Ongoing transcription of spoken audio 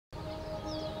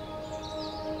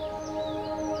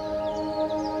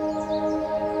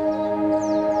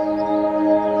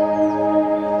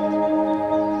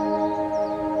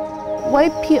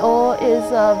Waipio is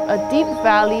a deep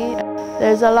valley.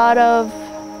 There's a lot of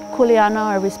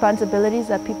kuleana or responsibilities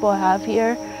that people have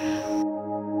here.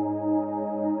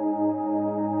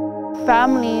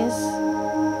 Families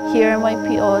here in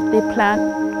Waipio, they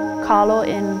plant kalo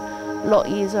in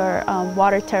lo'is or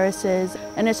water terraces,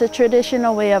 and it's a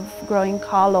traditional way of growing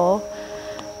kalo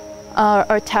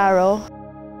or taro.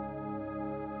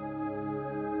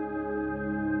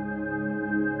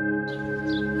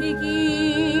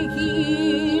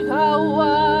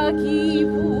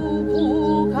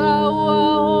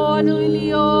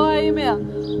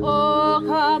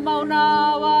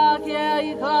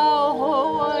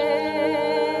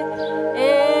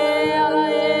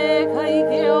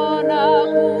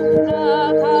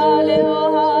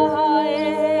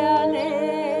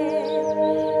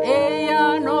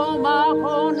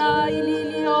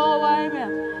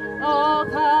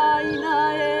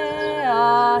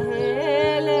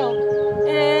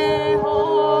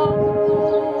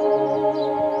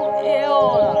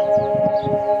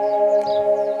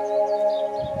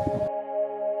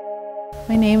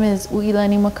 My name is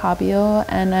Uʻilani Macabio,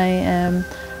 and I am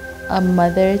a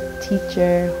mother,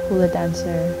 teacher, hula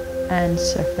dancer, and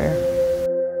surfer.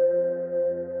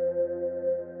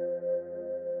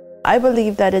 I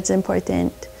believe that it's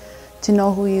important to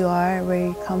know who you are, where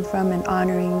you come from, and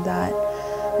honoring that,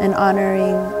 and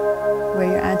honoring where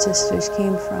your ancestors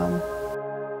came from.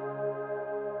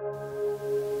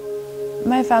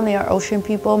 My family are ocean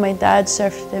people. My dad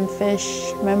surfed and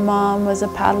fished. My mom was a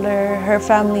paddler. Her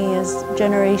family is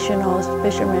generational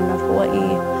fishermen of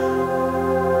Hawaii.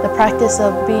 The practice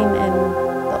of being in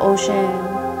the ocean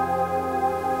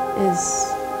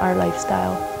is our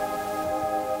lifestyle.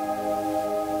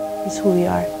 It's who we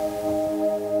are.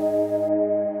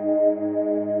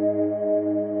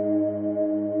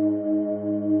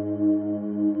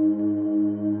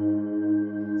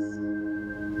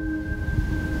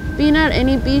 Being at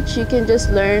any beach, you can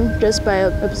just learn just by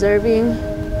observing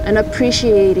and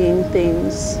appreciating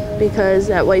things, because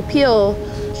at Waipio,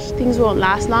 things won't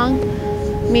last long,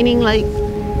 meaning like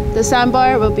the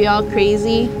sandbar will be all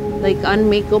crazy, like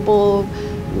unmakeable,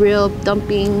 real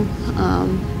dumping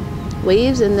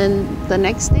waves, and then the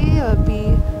next day it will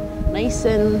be nice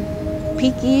and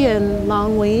peaky and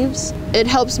long waves. It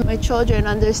helps my children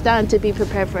understand to be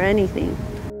prepared for anything.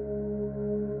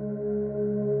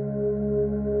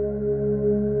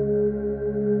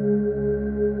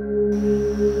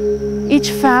 Each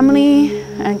family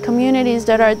and communities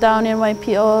that are down in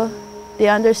Waipio, they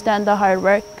understand the hard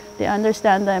work, they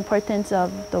understand the importance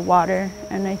of the water,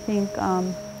 and I think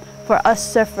for us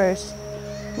surfers,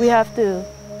 we have to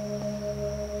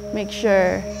make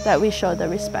sure that we show the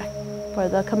respect for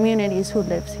the communities who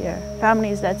lives here,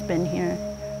 families that's been here,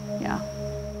 yeah.